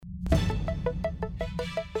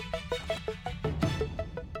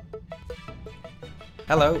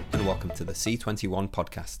Hello and welcome to the C21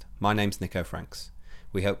 podcast. My name's Nico Franks.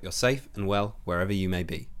 We hope you're safe and well wherever you may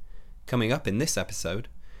be. Coming up in this episode,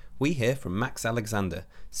 we hear from Max Alexander,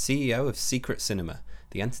 CEO of Secret Cinema,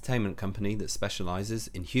 the entertainment company that specialises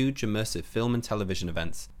in huge immersive film and television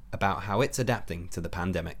events, about how it's adapting to the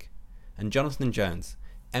pandemic. And Jonathan Jones,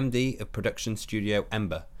 MD of production studio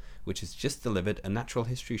Ember, which has just delivered a natural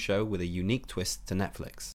history show with a unique twist to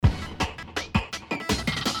Netflix.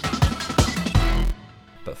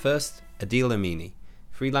 But first, Adil Amini,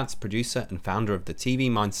 freelance producer and founder of the TV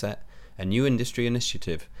Mindset, a new industry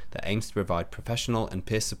initiative that aims to provide professional and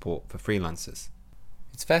peer support for freelancers.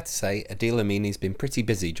 It's fair to say Adil Amini's been pretty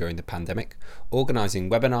busy during the pandemic,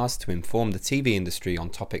 organising webinars to inform the TV industry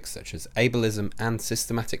on topics such as ableism and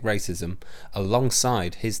systematic racism,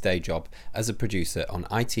 alongside his day job as a producer on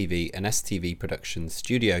ITV and STV Productions'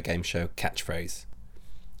 studio game show Catchphrase.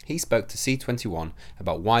 He spoke to C21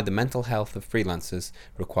 about why the mental health of freelancers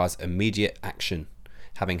requires immediate action,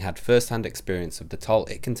 having had first-hand experience of the toll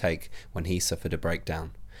it can take when he suffered a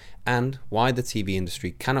breakdown, and why the TV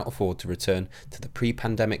industry cannot afford to return to the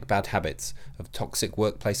pre-pandemic bad habits of toxic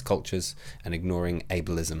workplace cultures and ignoring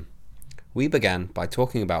ableism. We began by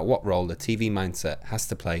talking about what role the TV Mindset has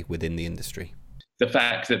to play within the industry. The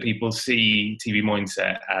fact that people see TV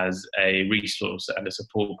Mindset as a resource and a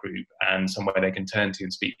support group and somewhere they can turn to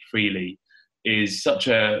and speak freely is such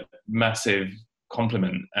a massive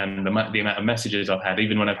compliment. And the amount of messages I've had,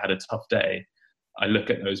 even when I've had a tough day, I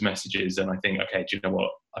look at those messages and I think, okay, do you know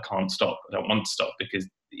what? I can't stop. I don't want to stop, because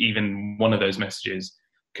even one of those messages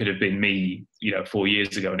could have been me, 4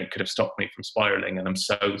 years ago, and it could have stopped me from spiraling. And I'm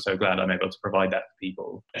so glad I'm able to provide that for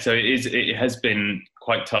people. So it has been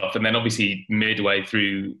quite tough. And then obviously midway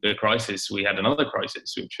through the crisis, we had another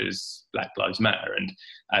crisis, which was Black Lives Matter. And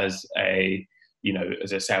as a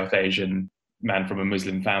South Asian man from a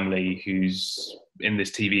Muslim family who's in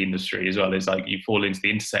this TV industry as well, is like you fall into the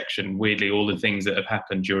intersection. Weirdly, all the things that have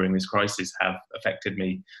happened during this crisis have affected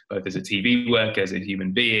me, both as a TV worker, as a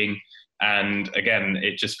human being. And again,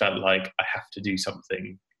 it just felt like I have to do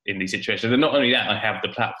something in these situations. And not only that, I have the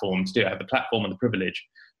platform to do it. I have the platform and the privilege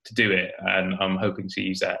to do it. And I'm hoping to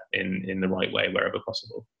use that in the right way wherever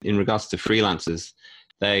possible. In regards to freelancers,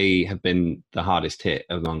 they have been the hardest hit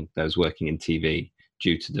among those working in TV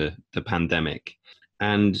due to the pandemic.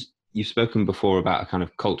 And you've spoken before about a kind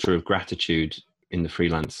of culture of gratitude in the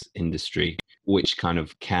freelance industry, which kind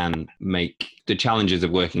of can make the challenges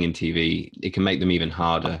of working in TV, it can make them even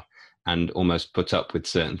harder and almost put up with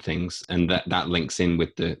certain things. And that links in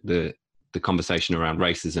with the conversation around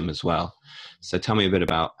racism as well. So tell me a bit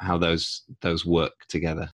about how those work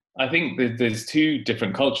together. I think there's two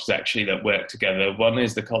different cultures actually that work together. One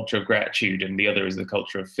is the culture of gratitude and the other is the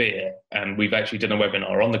culture of fear. And we've actually done a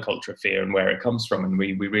webinar on the culture of fear and where it comes from. And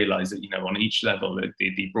we realize that, on each level,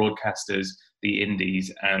 the broadcasters, the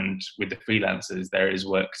indies, and with the freelancers, there is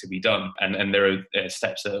work to be done. And there are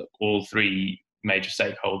steps that all three major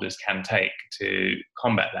stakeholders can take to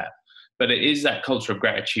combat that. But it is that culture of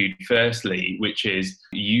gratitude, firstly, which is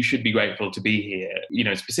you should be grateful to be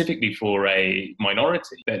here, specifically for a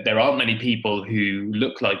minority. There aren't many people who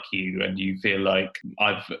look like you and you feel like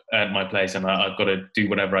I've earned my place and I've got to do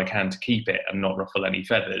whatever I can to keep it and not ruffle any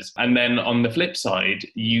feathers. And then on the flip side,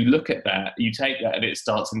 you look at that, you take that and it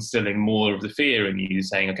starts instilling more of the fear in you,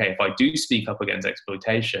 saying, okay, if I do speak up against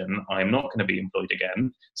exploitation, I'm not going to be employed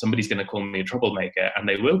again. Somebody's going to call me a troublemaker and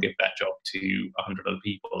they will give that job to 100 other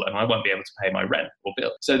people and I won't be able to pay my rent or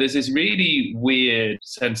bill. So there's this really weird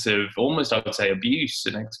sense of almost, I would say, abuse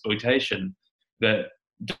and exploitation that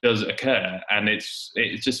does occur. And it's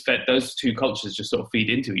just fed, those two cultures just sort of feed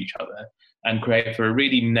into each other and create for a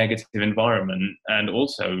really negative environment and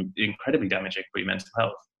also incredibly damaging for your mental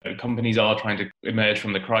health. Companies are trying to emerge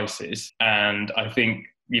from the crisis. And I think,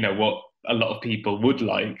 what a lot of people would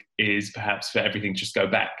like is perhaps for everything to just go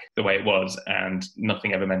back the way it was and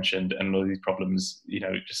nothing ever mentioned and all these problems,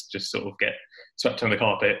 just sort of get swept under the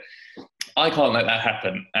carpet. I can't let that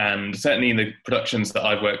happen. And certainly in the productions that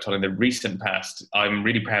I've worked on in the recent past, I'm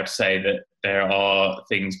really proud to say that there are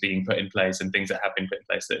things being put in place and things that have been put in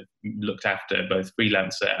place that looked after both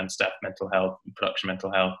freelancer and staff mental health, production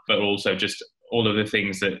mental health, but also just all of the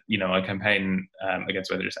things that, I campaign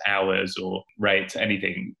against, whether it's hours or rates,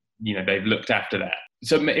 anything. They've looked after that.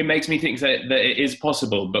 So it makes me think that it is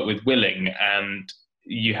possible, but with willing, and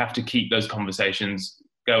you have to keep those conversations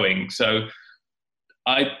going. So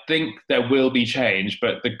I think there will be change,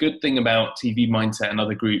 but the good thing about TV Mindset and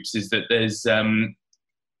other groups is that there's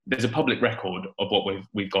a public record of what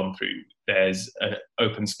we've gone through. There's an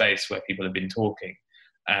open space where people have been talking.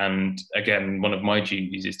 And again, one of my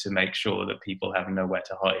duties is to make sure that people have nowhere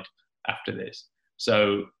to hide after this.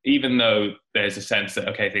 So even though there's a sense that,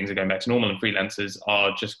 okay, things are going back to normal and freelancers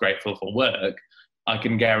are just grateful for work, I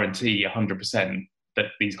can guarantee 100% that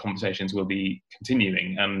these conversations will be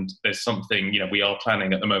continuing. And there's something, we are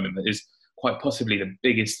planning at the moment that is quite possibly the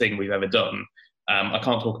biggest thing we've ever done. I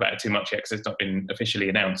can't talk about it too much yet because it's not been officially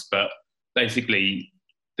announced, but basically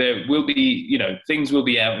there will be, things will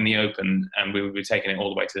be out in the open and we will be taking it all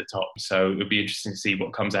the way to the top. So it'll be interesting to see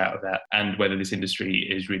what comes out of that and whether this industry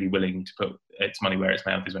is really willing to put its money where its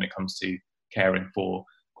mouth is when it comes to caring for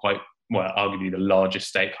arguably the largest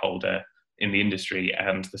stakeholder in the industry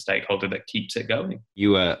and the stakeholder that keeps it going.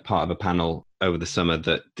 You were part of a panel over the summer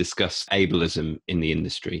that discussed ableism in the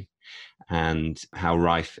industry and how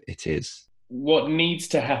rife it is. What needs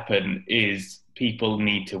to happen is people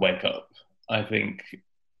need to wake up. I think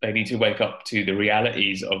they need to wake up to the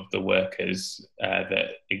realities of the workers that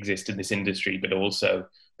exist in this industry, but also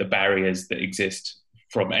the barriers that exist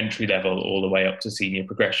from entry level all the way up to senior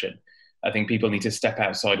progression. I think people need to step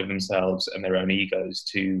outside of themselves and their own egos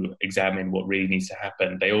to examine what really needs to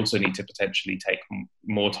happen. They also need to potentially take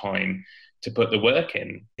more time to put the work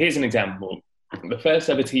in. Here's an example. The first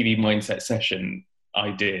ever TV Mindset session I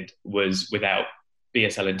did was without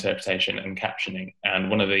BSL interpretation and captioning. And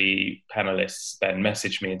one of the panelists then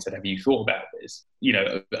messaged me and said, have you thought about this?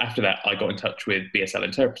 After that, I got in touch with BSL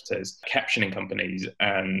interpreters, captioning companies,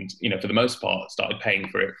 and, for the most part, started paying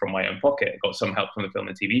for it from my own pocket. Got some help from the film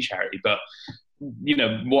and TV charity. But,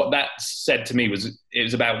 what that said to me was it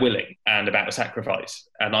was about willing and about a sacrifice.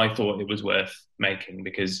 And I thought it was worth making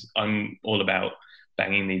because I'm all about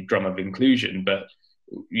banging the drum of inclusion. But,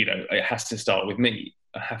 it has to start with me.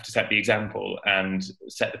 I have to set the example and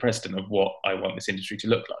set the precedent of what I want this industry to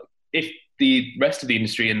look like. If the rest of the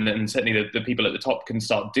industry and certainly the people at the top can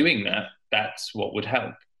start doing that, that's what would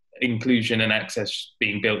help. Inclusion and access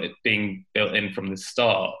being built in from the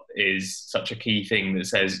start is such a key thing that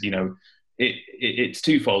says, it's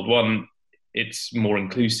twofold. One, it's more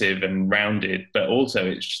inclusive and rounded, but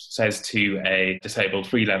also it says to a disabled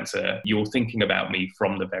freelancer, you're thinking about me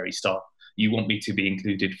from the very start. You want me to be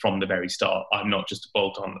included from the very start. I'm not just a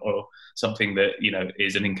bolt-on or something that,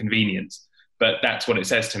 is an inconvenience. But that's what it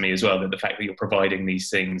says to me as well, that the fact that you're providing these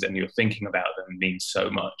things and you're thinking about them means so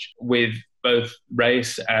much. With both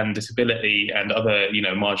race and disability and other,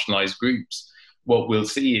 marginalized groups, what we'll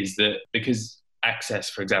see is that because access,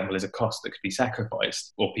 for example, is a cost that could be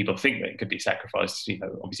sacrificed, or people think that it could be sacrificed,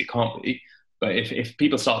 obviously it can't be. But if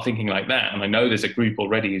people start thinking like that, and I know there's a group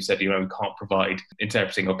already who said, we can't provide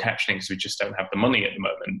interpreting or captioning because we just don't have the money at the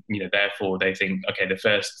moment, therefore they think, okay, the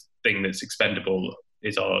first thing that's expendable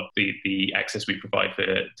is the access we provide for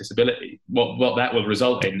disability. What that will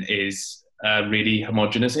result in is a really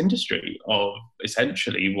homogenous industry of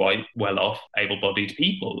essentially white, well-off, able-bodied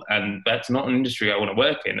people. And that's not an industry I want to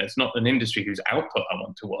work in. It's not an industry whose output I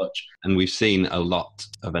want to watch. And we've seen a lot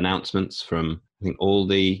of announcements from, I think, all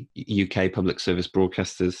the UK public service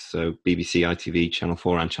broadcasters, so BBC, ITV, Channel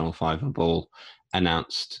 4 and Channel 5 have all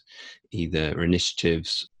announced either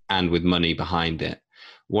initiatives and with money behind it.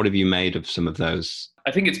 What have you made of some of those?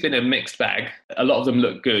 I think it's been a mixed bag. A lot of them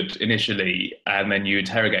look good initially, and then you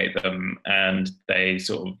interrogate them and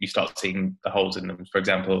you start seeing the holes in them. For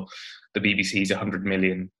example, the BBC's £100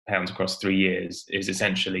 million across 3 years is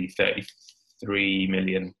essentially 33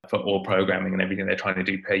 million for all programming and everything they're trying to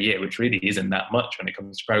do per year, which really isn't that much when it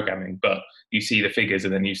comes to programming. But you see the figures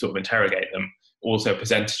and then you sort of interrogate them. Also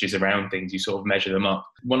percentages around things, you sort of measure them up.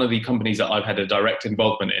 One of the companies that I've had a direct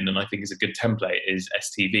involvement in, and I think is a good template, is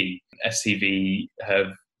STV. STV have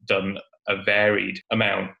done a varied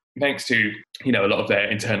amount thanks to, a lot of their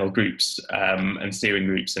internal groups and steering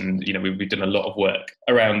groups. And, we've done a lot of work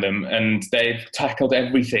around them, and they've tackled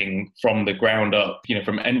everything from the ground up,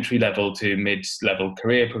 from entry level to mid-level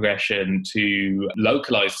career progression to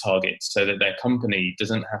localized targets so that their company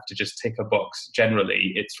doesn't have to just tick a box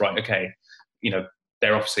generally. It's right, okay,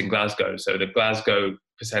 their office in Glasgow. So the Glasgow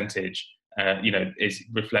percentage, is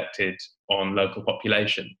reflected on local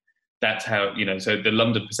population. That's how, so the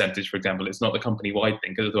London percentage, for example, it's not the company-wide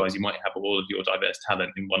thing, because otherwise you might have all of your diverse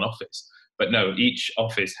talent in one office. But no, each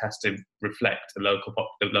office has to reflect the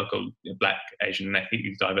local Black, Asian, and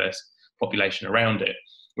ethnically diverse population around it,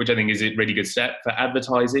 which I think is a really good step. For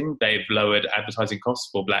advertising, they've lowered advertising costs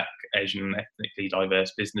for Black, Asian, and ethnically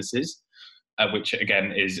diverse businesses, which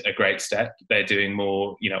again is a great step. They're doing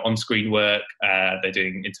more, on-screen work. They're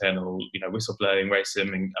doing internal, whistleblowing,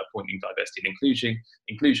 racism, and appointing diversity and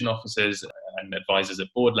inclusion officers and advisors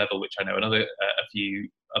at board level, which I know a few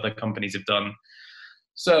other companies have done.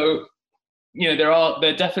 So there are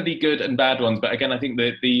definitely good and bad ones, but again, I think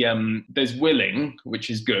there's willing, which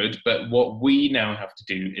is good, but what we now have to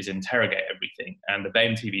do is interrogate everything. And the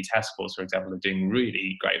BAME TV task force, for example, are doing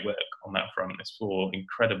really great work on that front. It's for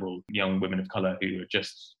incredible young women of colour who are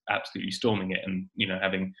just absolutely storming it, and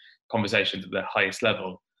having conversations at the highest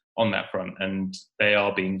level on that front. And they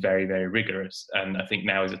are being very, very rigorous. And I think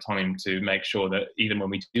now is a time to make sure that even when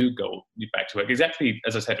we do go back to work, exactly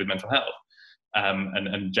as I said with mental health,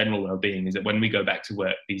 and general well-being, is that when we go back to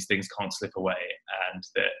work, these things can't slip away, and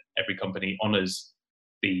that every company honours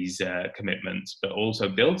these commitments, but also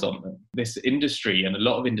builds on them. This industry and a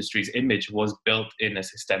lot of industries' image was built in a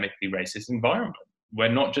systemically racist environment. We're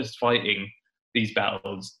not just fighting these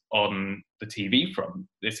battles on the TV front.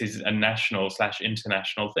 This is a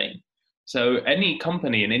national/international thing. So any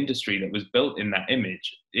company and industry that was built in that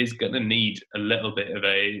image is going to need a little bit of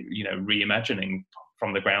a reimagining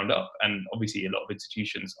from the ground up. And obviously a lot of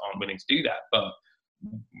institutions aren't willing to do that, but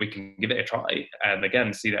we can give it a try, and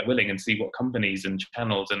again see that willing, and see what companies and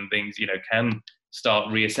channels and things can start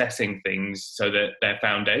reassessing things so that their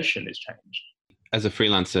foundation is changed. As a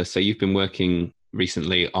freelancer, so you've been working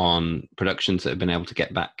recently on productions that have been able to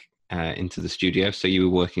get back into the studio. So you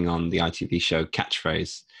were working on the ITV show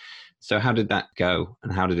Catchphrase. So how did that go,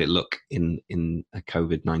 and how did it look in a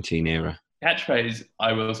COVID-19 era? Catchphrase,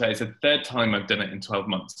 I will say, it's the third time I've done it in 12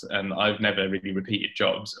 months, and I've never really repeated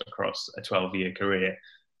jobs across a 12-year career.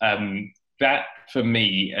 That, for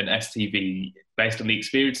me, and STV, based on the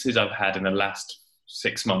experiences I've had in the last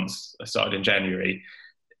 6 months, I started in January,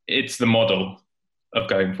 it's the model of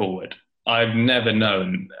going forward. I've never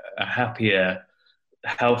known a happier,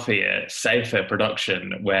 healthier, safer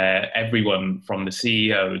production where everyone from the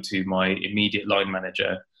CEO to my immediate line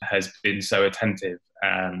manager has been so attentive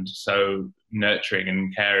and so nurturing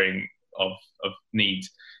and caring of needs.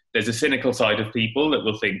 There's a cynical side of people that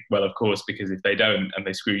will think, well, of course, because if they don't and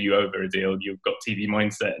they screw you over a deal, you've got TV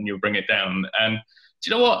mindset and you'll bring it down. And do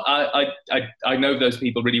you know what? I know those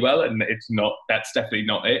people really well, and that's definitely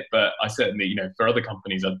not it. But I certainly, for other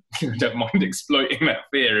companies, I don't mind exploiting that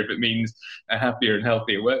fear if it means a happier and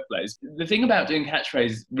healthier workplace. The thing about doing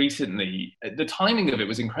Catchphrase recently, the timing of it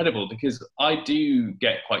was incredible, because I do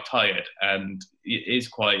get quite tired, and it is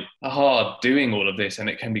quite hard doing all of this, and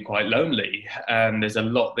it can be quite lonely. And there's a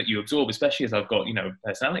lot that you absorb, especially as I've got,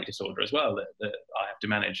 personality disorder as well, that I have to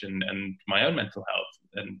manage, and my own mental health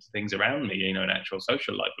and things around me, an actual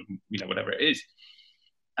social life, whatever it is.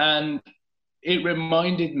 And it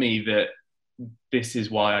reminded me that this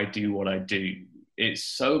is why I do what I do. It's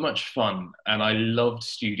so much fun, and I loved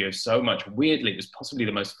studio so much. Weirdly, it was possibly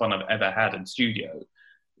the most fun I've ever had in studio.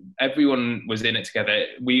 Everyone was in it together.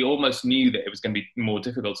 We almost knew that it was going to be more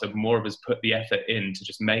difficult, so more of us put the effort in to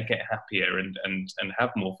just make it happier and have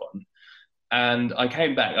more fun. And I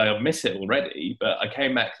came back, I miss it already, but I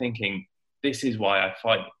came back thinking, this is why I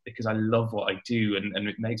fight, because I love what I do, and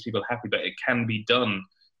it makes people happy, but it can be done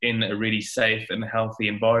in a really safe and healthy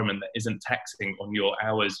environment that isn't taxing on your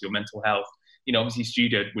hours, your mental health. Obviously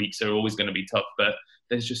studio weeks are always going to be tough, but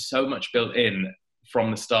there's just so much built in from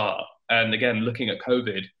the start. And again, looking at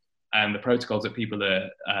COVID and the protocols that people are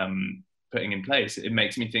putting in place, it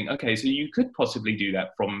makes me think, okay, so you could possibly do that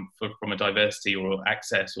from a diversity or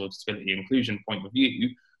access or disability inclusion point of view.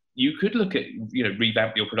 You could look at,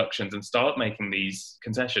 revamp your productions and start making these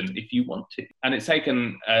concessions if you want to. And it's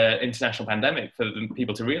taken an international pandemic for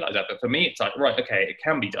people to realize that. But for me, it's like, right, okay, it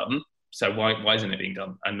can be done. So why isn't it being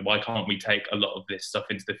done? And why can't we take a lot of this stuff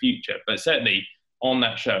into the future? But certainly on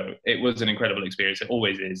that show, it was an incredible experience. It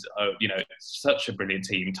always is. It's such a brilliant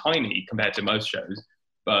team, tiny compared to most shows,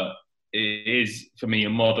 but it is, for me, a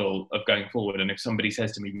model of going forward. And if somebody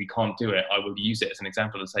says to me, we can't do it, I will use it as an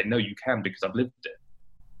example and say, no, you can, because I've lived it.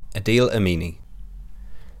 Adil Amini.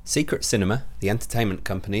 Secret Cinema, the entertainment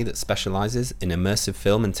company that specialises in immersive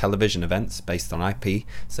film and television events based on IP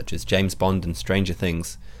such as James Bond and Stranger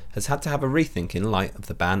Things, has had to have a rethink in light of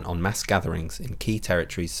the ban on mass gatherings in key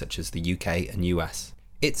territories such as the UK and US.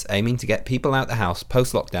 It's aiming to get people out the house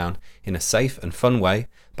post-lockdown in a safe and fun way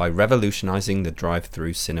by revolutionising the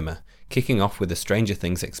drive-through cinema, kicking off with a Stranger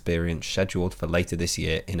Things experience scheduled for later this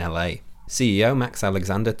year in LA. CEO Max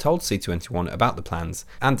Alexander told C21 about the plans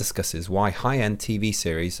and discusses why high-end TV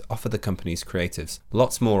series offer the company's creatives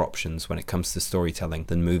lots more options when it comes to storytelling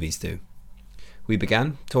than movies do. We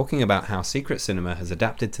began talking about how Secret Cinema has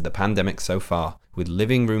adapted to the pandemic so far, with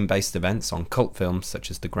living room-based events on cult films such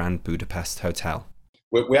as the Grand Budapest Hotel.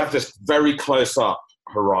 We have this very close-up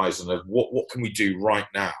horizon of what can we do right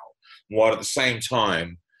now, while at the same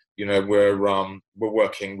time, we're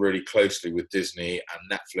working really closely with Disney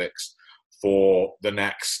and Netflix for the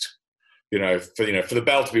next for the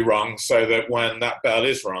bell to be rung, so that when that bell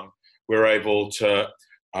is rung, we're able to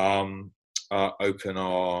open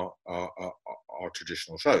our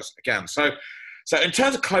traditional shows again. So in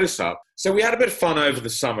terms of close-up, so we had a bit of fun over the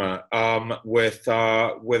summer with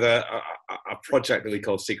a project that we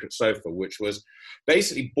called Secret Sofa, which was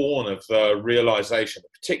basically born of the realization,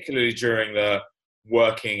 particularly during the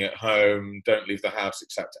working at home, don't leave the house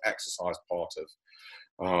except to exercise part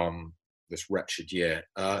of this wretched year,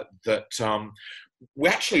 that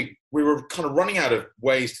we were kind of running out of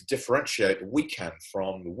ways to differentiate the weekend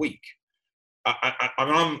from the week.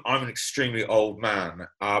 I'm an extremely old man,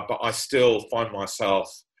 but I still find myself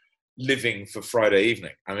living for Friday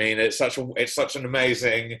evening. I mean, it's such an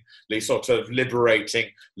amazingly sort of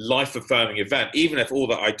liberating, life-affirming event, even if all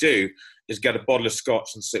that I do is get a bottle of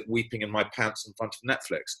scotch and sit weeping in my pants in front of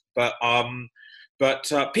Netflix. But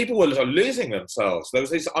people were losing themselves. There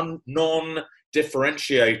was these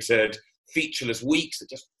non-differentiated, featureless weeks that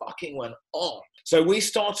just fucking went on. So we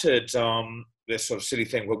started this sort of silly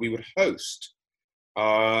thing where we would host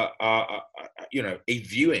a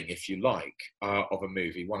viewing, if you like, of a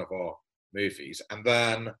movie, one of our movies, and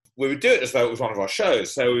then we would do it as though it was one of our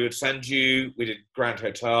shows. So we did Grand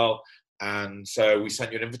Hotel, and so we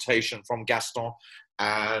sent you an invitation from Gaston,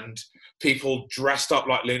 and people dressed up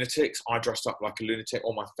like lunatics. I dressed up like a lunatic,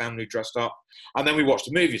 all my family dressed up, and then we watched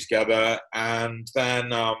a movie together, and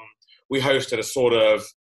then we hosted a sort of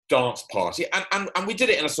dance party, and we did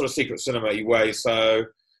it in a sort of secret cinema-y way. So,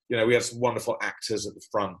 we had some wonderful actors at the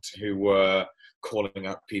front who were calling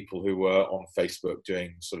up people who were on Facebook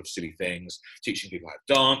doing sort of silly things, teaching people how to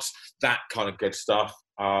dance, that kind of good stuff.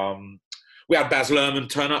 We had Baz Luhrmann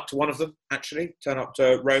turn up to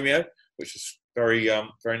Romeo, which was very,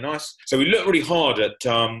 very nice. So we looked really hard at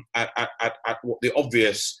what the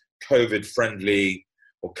obvious COVID-friendly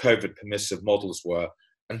or COVID-permissive models were,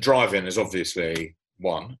 and drive-in is obviously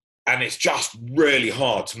one. And it's just really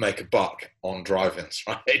hard to make a buck on drive-ins,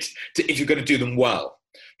 right? If you're going to do them well,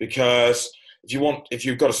 because if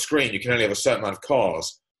you've got a screen, you can only have a certain amount of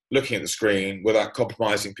cars looking at the screen without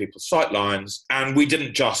compromising people's sight lines. And we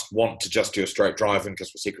didn't just want to just do a straight drive-in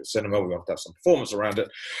because we're secret cinema. We want to have some performance around it.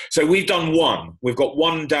 So we've done one. We've got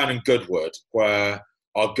one down in Goodwood, where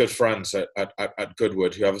our good friends at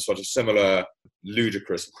Goodwood, who have a sort of similar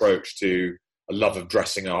ludicrous approach to a love of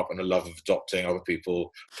dressing up and a love of adopting other people's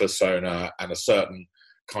persona and a certain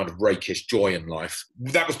kind of rakish joy in life.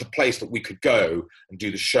 That was the place that we could go and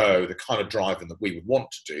do the show, the kind of drive-in that we would want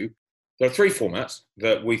to do. There are three formats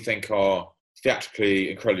that we think are theatrically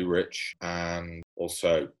incredibly rich and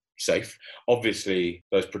also safe. Obviously,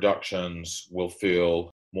 those productions will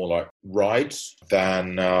feel more like rides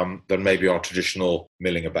than maybe our traditional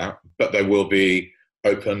milling about, but they will be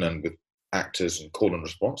open and with actors and call and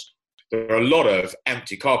response. There are a lot of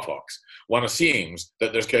empty car parks. One assumes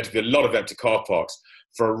that there's going to be a lot of empty car parks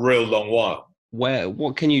for a real long while.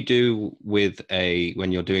 What can you do with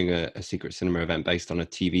when you're doing a secret cinema event based on a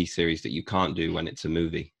TV series that you can't do when it's a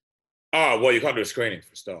movie? Well, you can't do a screening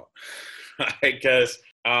for a start. Because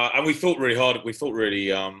and we thought really hard. We thought really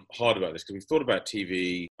hard about this because we thought about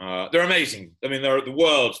TV. They're amazing. I mean, the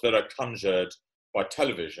worlds that are conjured by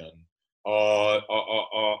television are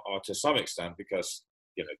to some extent, because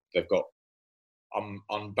they've got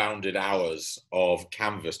unbounded hours of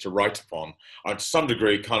canvas to write upon, are to some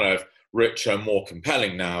degree kind of richer, more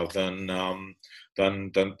compelling now than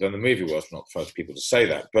the movie was. Not for people to say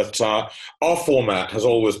that, but our format has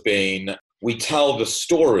always been, we tell the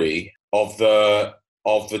story of the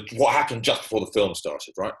what happened just before the film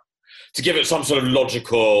started, right? To give it some sort of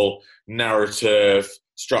logical narrative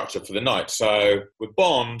structure for the night. So with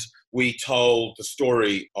Bond, we told the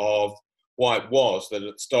story of why it was that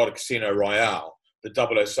at the start of Casino Royale,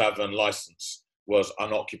 the 007 license was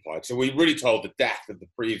unoccupied. So we really told the death of the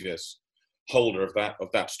previous holder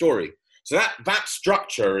of that story. So that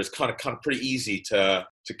structure is kind of pretty easy to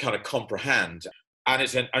kind of comprehend, and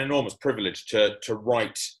it's an enormous privilege to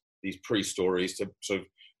write these pre-stories, to sort of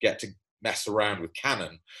get to mess around with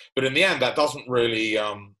canon. But in the end, that doesn't really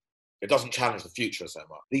it doesn't challenge the future so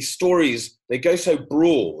much. These stories, they go so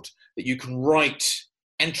broad that you can write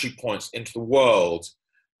entry points into the world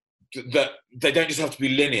that they don't just have to be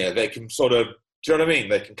linear. They can sort of, do you know what I mean?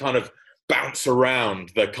 They can kind of bounce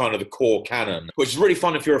around the kind of the core canon, which is really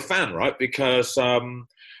fun if you're a fan, right? Because there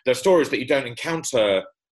are stories that you don't encounter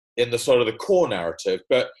in the sort of the core narrative,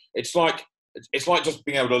 but it's like just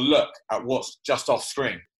being able to look at what's just off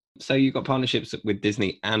screen. So you've got partnerships with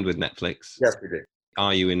Disney and with Netflix. Yes, we do.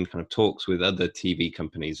 Are you in kind of talks with other TV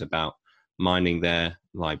companies about mining their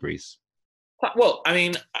libraries? Well, I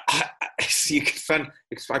mean, you could spend,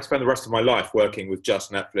 I could spend the rest of my life working with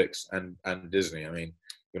just Netflix and Disney. I mean,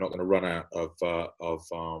 you're not going to run out of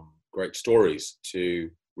great stories to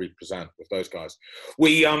represent with those guys.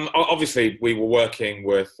 We obviously we were working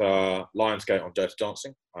with Lionsgate on Dirty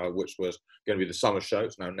Dancing, which was going to be the summer show.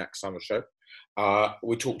 It's now next summer show.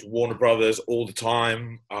 We talked to Warner Brothers all the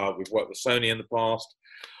time. We've worked with Sony in the past.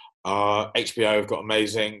 HBO have got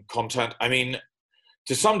amazing content. I mean,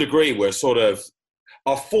 to some degree, we're sort of,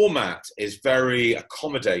 our format is very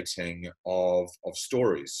accommodating of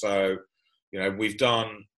stories. So, you know, we've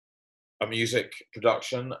done a music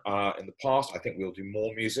production in the past. I think we'll do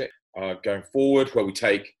more music going forward, where we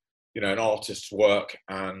take, you know, an artist's work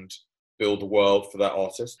and build the world for that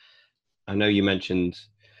artist. I know you mentioned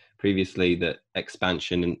previously that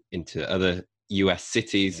expansion into other US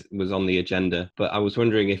cities was on the agenda, but I was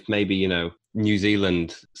wondering if maybe, you know, New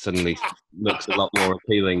Zealand suddenly looks a lot more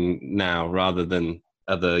appealing now rather than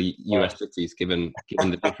other US cities, given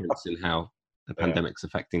the difference in how the pandemic's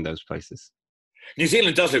affecting those places. New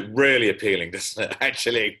Zealand does look really appealing, doesn't it,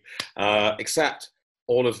 actually? Except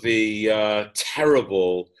all of the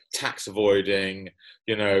terrible tax avoiding,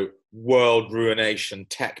 you know, world ruination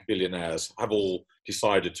tech billionaires have all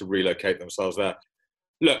decided to relocate themselves there.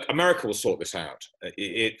 Look, America will sort this out.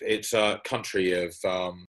 It's a country of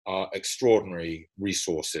extraordinary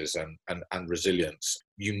resources and resilience,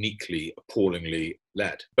 uniquely, appallingly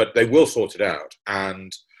led. But they will sort it out,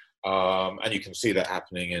 and you can see that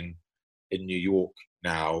happening in New York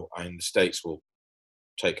now. And the states will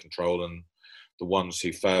take control, and the ones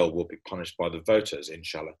who fail will be punished by the voters,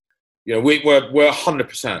 inshallah. You know, we're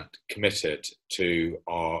 100% committed to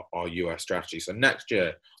our US strategy. So next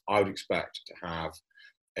year, I would expect to have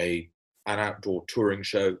an outdoor touring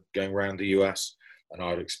show going around the US, and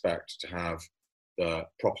I would expect to have the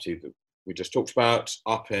property that we just talked about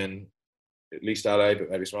up in at least LA, but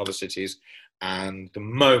maybe some other cities. And the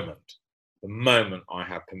moment I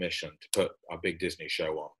have permission to put a big Disney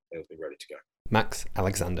show on, it'll be ready to go. Max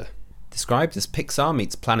Alexander. Described as Pixar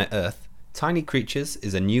meets Planet Earth, Tiny Creatures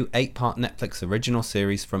is a new 8-part Netflix original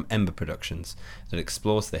series from Ember Productions that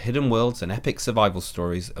explores the hidden worlds and epic survival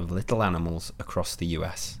stories of little animals across the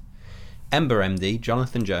US. Ember MD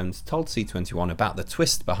Jonathan Jones told C21 about the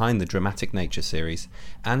twist behind the dramatic nature series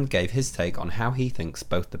and gave his take on how he thinks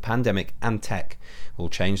both the pandemic and tech will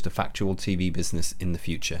change the factual TV business in the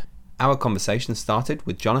future. Our conversation started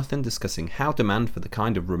with Jonathan discussing how demand for the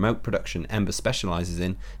kind of remote production Ember specialises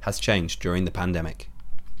in has changed during the pandemic.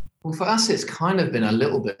 Well, for us, it's kind of been a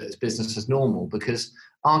little bit as business as normal, because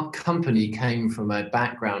our company came from a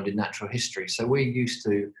background in natural history. So we're used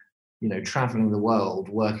to, you know, traveling the world,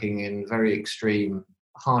 working in very extreme,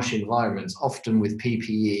 harsh environments, often with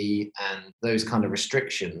PPE and those kind of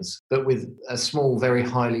restrictions, but with a small, very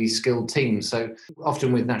highly skilled team. So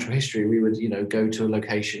often with natural history, we would, you know, go to a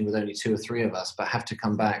location with only 2 or 3 of us, but have to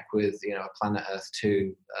come back with, you know, a Planet Earth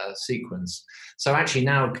 2 sequence. So actually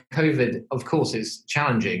now COVID, of course, is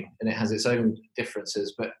challenging and it has its own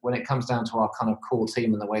differences, but when it comes down to our kind of core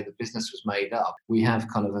team and the way the business was made up, we have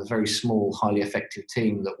kind of a very small, highly effective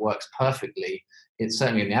team that works perfectly. It's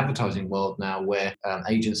certainly in the advertising world now, where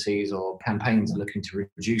agencies or campaigns are looking to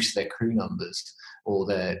reduce their crew numbers or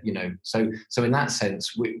their, you know, so in that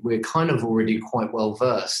sense, we're kind of already quite well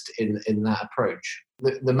versed in that approach.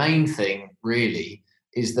 The main thing really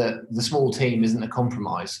is that the small team isn't a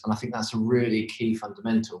compromise, and I think that's a really key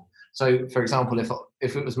fundamental. So, for example,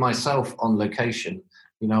 if it was myself on location,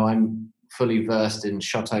 you know, I'm fully versed in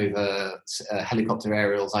shot over helicopter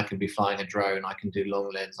aerials. I could be flying a drone, I can do long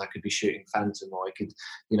lens, I could be shooting phantom, or I could,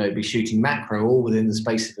 you know, be shooting macro, all within the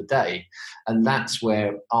space of a day. And that's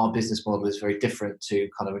where our business model is very different to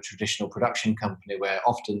kind of a traditional production company, where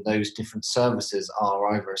often those different services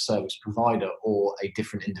are either a service provider or a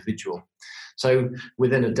different individual. So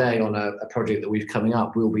within a day on a project that we've coming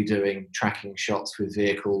up, we'll be doing tracking shots with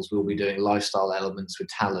vehicles, we'll be doing lifestyle elements with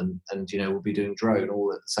talent, and, you know, we'll be doing drone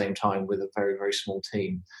all at the same time with a very, very small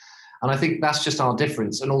team. And I think that's just our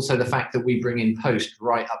difference. And also the fact that we bring in post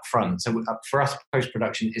right up front. So for us,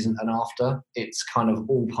 post-production isn't an after, it's kind of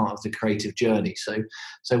all part of the creative journey. So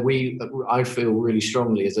I feel really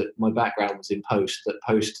strongly, is that my background was in post, that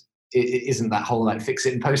post it isn't that whole like fix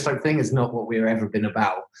it in post type thing, is not what we've ever been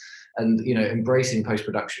about. And, you know, embracing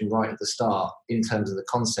post-production right at the start in terms of the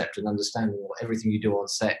concept and understanding what everything you do on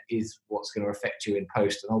set is what's going to affect you in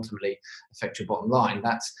post and ultimately affect your bottom line.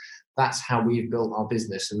 That's how we've built our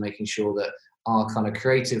business, and making sure that our kind of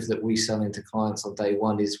creative that we sell into clients on day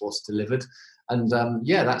one is what's delivered. And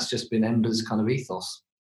that's just been Ember's kind of ethos.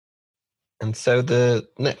 And so the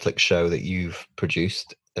Netflix show that you've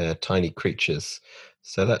produced, Tiny Creatures,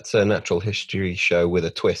 so that's a natural history show with a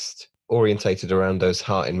twist. orientated around those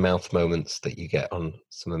heart in mouth moments that you get on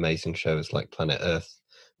some amazing shows like Planet Earth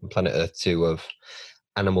and Planet Earth 2 of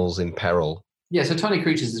animals in peril. Yeah, so Tiny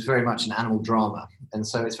Creatures is very much an animal drama. And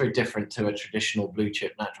so it's very different to a traditional blue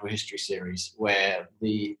chip natural history series where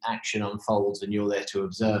the action unfolds and you're there to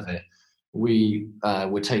observe it. We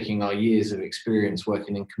were taking our years of experience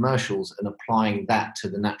working in commercials and applying that to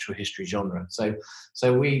the natural history genre.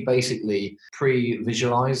 So we basically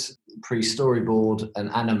pre-visualize, pre-storyboard and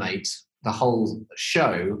animate the whole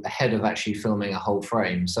show ahead of actually filming a whole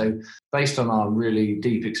frame. So based on our really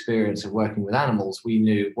deep experience of working with animals, we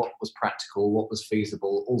knew what was practical, what was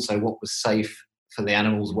feasible, also what was safe for the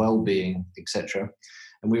animal's well-being, etc.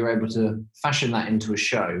 And we were able to fashion that into a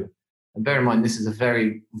show. And bear in mind, this is a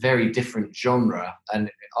very, very different genre,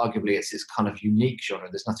 and arguably it's this kind of unique genre.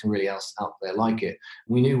 There's nothing really else out there like it.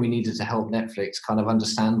 We knew we needed to help Netflix kind of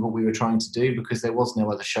understand what we were trying to do, because there was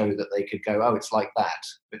no other show that they could go, oh, it's like that.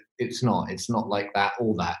 But it's not like that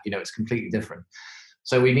or that, it's completely different.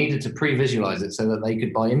 So we needed to pre-visualize it so that they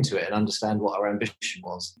could buy into it and understand what our ambition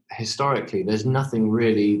was. Historically, there's nothing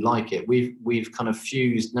really like it. We've kind of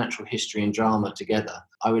fused natural history and drama together,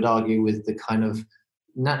 I would argue, with the kind of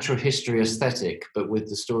natural history aesthetic, but with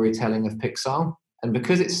the storytelling of Pixar. And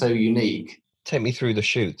because it's so unique. Take me through the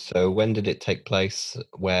shoot. So when did it take place?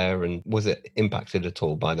 Where? And was it impacted at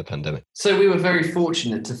all by the pandemic? So we were very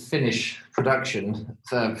fortunate to finish production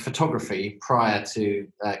for photography prior to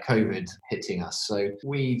COVID hitting us. So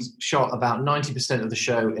we shot about 90% of the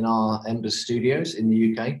show in our Embers studios in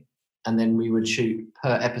the UK. And then we would shoot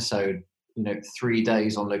per episode 3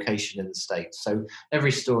 days on location in the States. So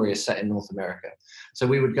every story is set in North America. So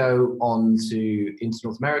we would go into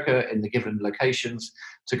North America in the given locations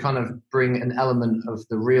to kind of bring an element of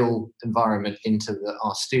the real environment into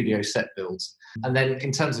our studio set builds. And then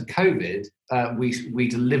in terms of COVID, we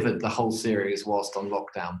delivered the whole series whilst on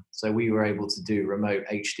lockdown. So we were able to do remote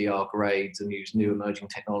HDR grades and use new emerging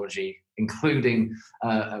technology, including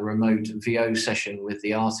a remote VO session with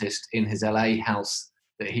the artist in his LA house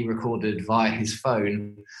that he recorded via his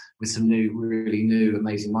phone with some really new,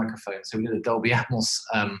 amazing microphones. So we did a Dolby Atmos,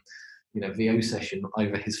 VO session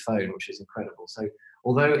over his phone, which is incredible. So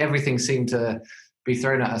although everything seemed to be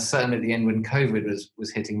thrown at us, certainly at the end when COVID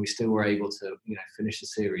was hitting, we still were able to, finish the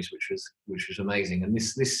series, which was amazing. And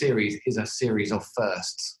this series is a series of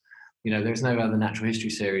firsts. There's no other natural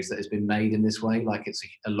history series that has been made in this way, like it's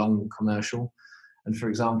a long commercial. And for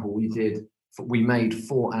example, we made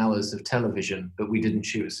 4 hours of television, but we didn't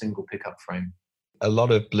shoot a single pickup frame. A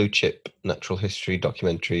lot of blue chip natural history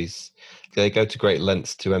documentaries, they go to great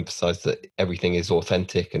lengths to emphasize that everything is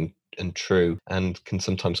authentic and true, and can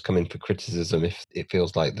sometimes come in for criticism if it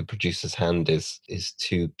feels like the producer's hand is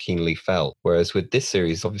too keenly felt. Whereas with this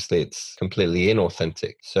series, obviously it's completely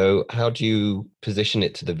inauthentic. So how do you position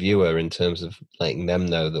it to the viewer in terms of letting them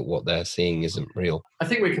know that what they're seeing isn't real? I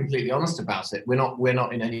think we're completely honest about it. We're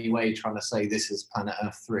not in any way trying to say this is Planet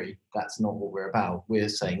Earth 3. That's not what we're about. We're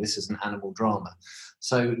saying this is an animal drama.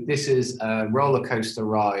 So this is a roller coaster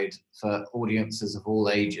ride for audiences of all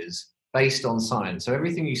ages, based on science. So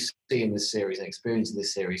everything you see in this series and experience in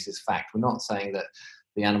this series is fact. We're not saying that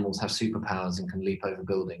the animals have superpowers and can leap over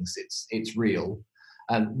buildings. It's real.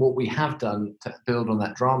 And what we have done to build on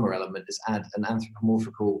that drama element is add an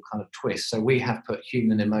anthropomorphical kind of twist. So we have put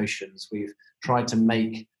human emotions. We've tried to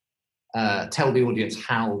tell the audience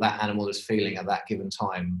how that animal is feeling at that given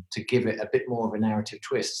time to give it a bit more of a narrative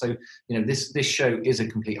twist. So, this show is a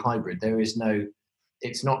complete hybrid.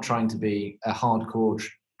 It's not trying to be a hardcore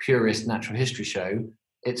purist natural history show.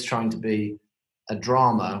 It's trying to be a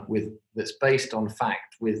drama that's based on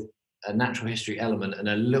fact with a natural history element and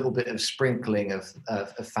a little bit of sprinkling of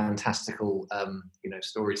fantastical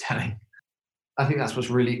storytelling. I think that's what's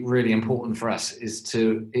really, really important for us is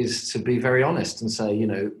to be very honest and say,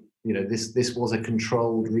 this was a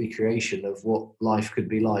controlled recreation of what life could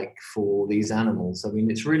be like for these animals. I mean,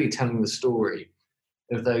 it's really telling the story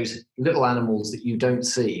of those little animals that you don't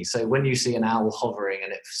see. So when you see an owl hovering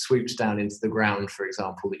and it swoops down into the ground, for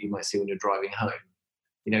example, that you might see when you're driving home,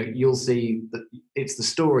 you'll see that it's the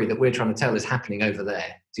story that we're trying to tell is happening over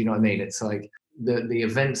there. Do you know what I mean? It's like the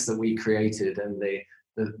events that we created and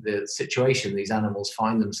the situation these animals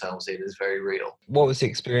find themselves in is very real. What was the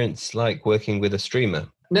experience like working with a streamer?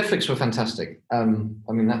 Netflix were fantastic.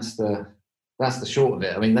 That's the short of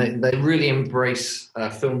it. I mean, they really embrace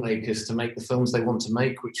filmmakers to make the films they want to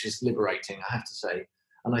make, which is liberating, I have to say.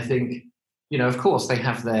 And I think, of course, they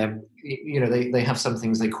have they have some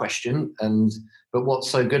things they question, but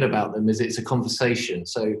what's so good about them is it's a conversation.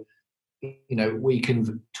 So, we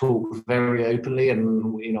can talk very openly,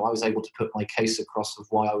 and I was able to put my case across of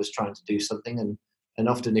why I was trying to do something, and And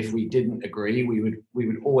often if we didn't agree, we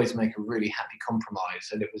would always make a really happy compromise,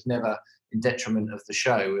 and it was never in detriment of the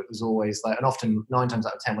show. It was always like, and often 9 times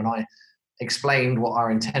out of 10, when I explained what our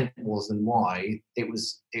intent was and why, it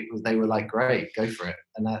was they were like, great, go for it.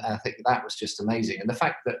 And I think that was just amazing. And the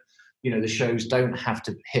fact that, the shows don't have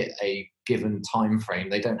to hit a given time frame,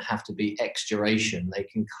 they don't have to be X duration, they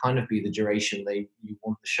can kind of be the duration you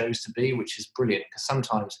want the shows to be, which is brilliant, because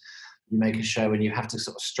sometimes you make a show and you have to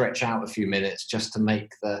sort of stretch out a few minutes just to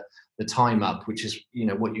make the time up, which is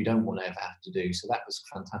what you don't want to ever have to do. So that was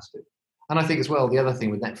fantastic. And I think as well, the other thing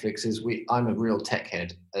with Netflix is I'm a real tech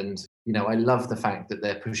head, and I love the fact that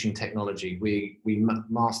they're pushing technology. We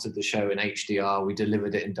mastered the show in HDR, we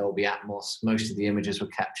delivered it in Dolby Atmos. Most of the images were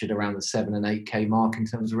captured around the 7 and 8K mark in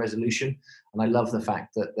terms of resolution. And I love the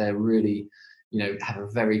fact that they're really, have a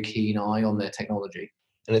very keen eye on their technology.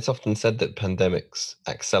 And it's often said that pandemics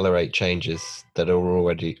accelerate changes that are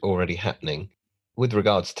already happening. With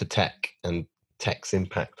regards to tech and tech's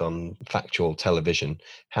impact on factual television,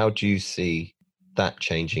 how do you see that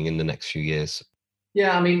changing in the next few years?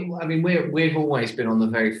 Yeah, I mean, we've always been on the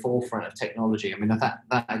very forefront of technology. I mean, that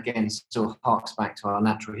again still harks back to our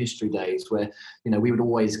natural history days, where we would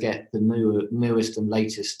always get the newest and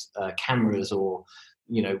latest cameras, or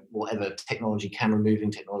whatever technology, camera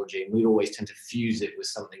moving technology, and we'd always tend to fuse it with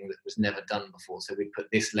something that was never done before. So we'd put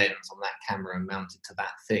this lens on that camera and mount it to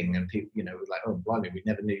that thing, and people, were like, oh, blimey, we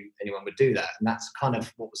never knew anyone would do that. And that's kind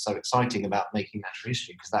of what was so exciting about making natural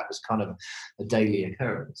history, because that was kind of a daily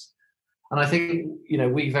occurrence. And I think,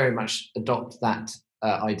 we very much adopt that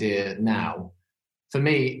idea now. For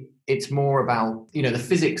me, it's more about, the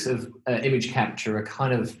physics of image capture are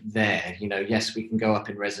kind of there. Yes, we can go up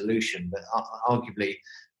in resolution, but arguably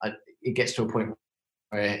it gets to a point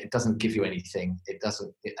where it doesn't give you anything. It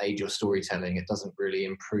doesn't aid your storytelling. It doesn't really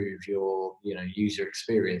improve your, user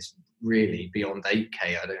experience really beyond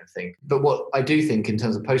 8K, I don't think. But what I do think in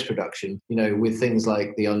terms of post-production, with things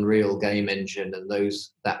like the Unreal game engine and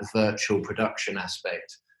that virtual production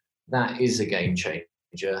aspect, that is a game changer.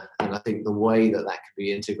 And I think the way that could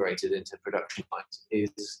be integrated into production lines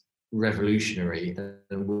is revolutionary,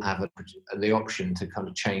 and we'll have the option to kind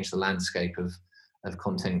of change the landscape of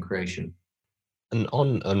content creation. And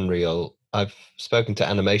on Unreal, I've spoken to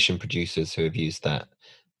animation producers who have used that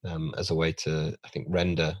as a way to, I think,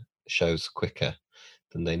 render shows quicker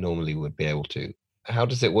than they normally would be able to. How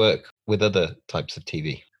does it work with other types of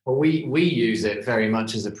TV? Well, we use it very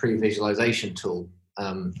much as a pre-visualization tool.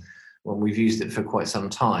 When we've used it for quite some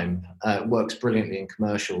time. It works brilliantly in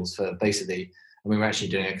commercials for basically, we're actually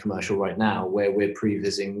doing a commercial right now where we're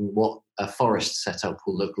pre-vising what a forest setup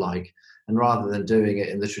will look like. And rather than doing it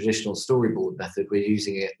in the traditional storyboard method, we're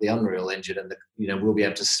using the Unreal Engine, and we'll be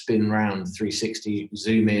able to spin around 360,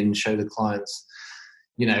 zoom in, show the clients,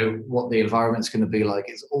 what the environment's going to be like.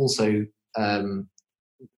 It's also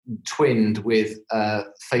twinned with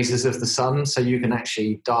phases of the sun, so you can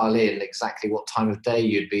actually dial in exactly what time of day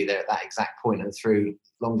you'd be there at that exact point, and through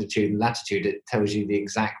longitude and latitude it tells you the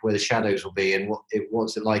exact where the shadows will be and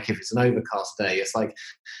what's it like if it's an overcast day.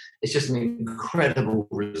 It's just an incredible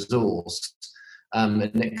resource, and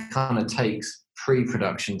it kind of takes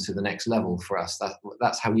pre-production to the next level for us.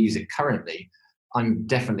 That's how we use it currently. I'm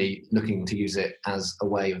definitely looking to use it as a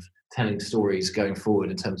way of telling stories going forward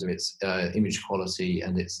in terms of its image quality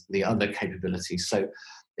and the other capabilities. So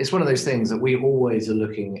it's one of those things that we always are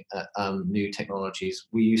looking at new technologies.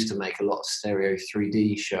 We used to make a lot of stereo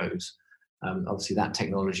 3D shows. Obviously that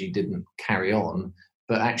technology didn't carry on,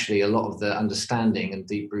 but actually a lot of the understanding and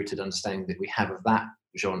deep-rooted understanding that we have of that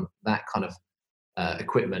genre, that kind of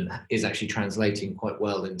equipment, is actually translating quite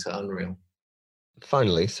well into Unreal.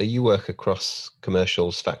 Finally, so you work across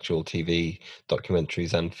commercials, factual TV,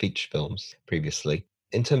 documentaries and feature films previously.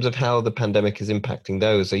 In terms of how the pandemic is impacting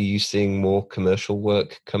those, are you seeing more commercial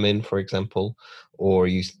work come in, for example, or are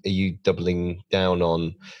you doubling down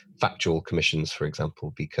on factual commissions, for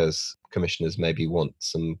example, because commissioners maybe want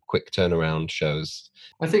some quick turnaround shows?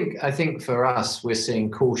 I think for us, we're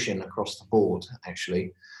seeing caution across the board,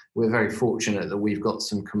 actually. We're very fortunate that we've got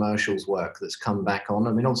some commercials work that's come back on.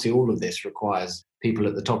 I mean, obviously all of this requires people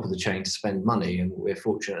at the top of the chain to spend money, and we're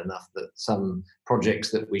fortunate enough that some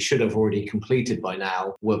projects that we should have already completed by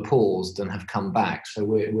now were paused and have come back. So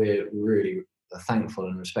we're really thankful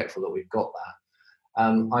and respectful that we've got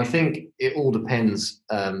that. I think it all depends,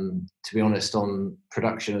 to be honest, on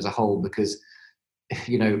production as a whole, because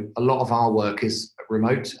a lot of our work is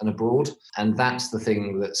remote and abroad, and that's the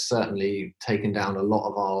thing that's certainly taken down a lot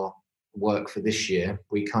of our work for this year.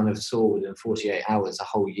 We kind of saw within 48 hours a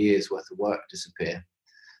whole year's worth of work disappear.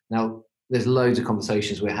 Now, there's loads of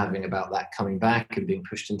conversations we're having about that coming back and being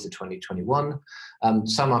pushed into 2021.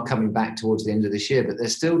 Some are coming back towards the end of this year, but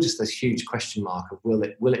there's still just this huge question mark of will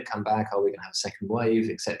it come back? Are we going to have a second wave,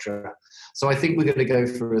 etc.? So I think we're going to go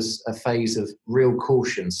through a phase of real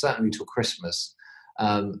caution, certainly till Christmas.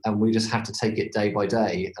 And we just have to take it day by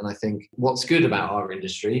day. And I think what's good about our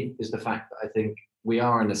industry is the fact that I think we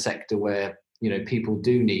are in a sector where, people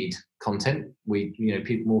do need content.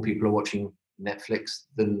 More people are watching Netflix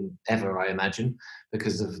than ever, I imagine,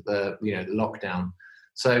 because of the lockdown.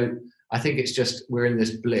 So I think it's just we're in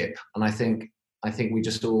this blip, and I think we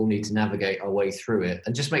just all need to navigate our way through it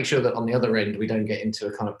and just make sure that on the other end we don't get into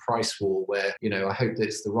a kind of price war where I hope that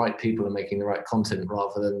it's the right people are making the right content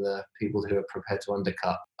rather than the people who are prepared to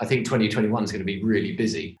undercut. I think 2021 is going to be really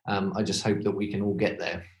busy. I just hope that we can all get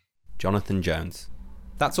there. Jonathan Jones.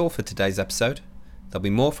 That's all for today's episode. There'll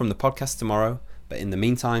be more from the podcast tomorrow. But in the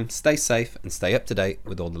meantime, stay safe and stay up to date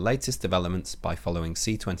with all the latest developments by following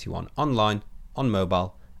C21 online, on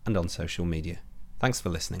mobile, and on social media. Thanks for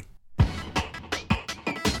listening.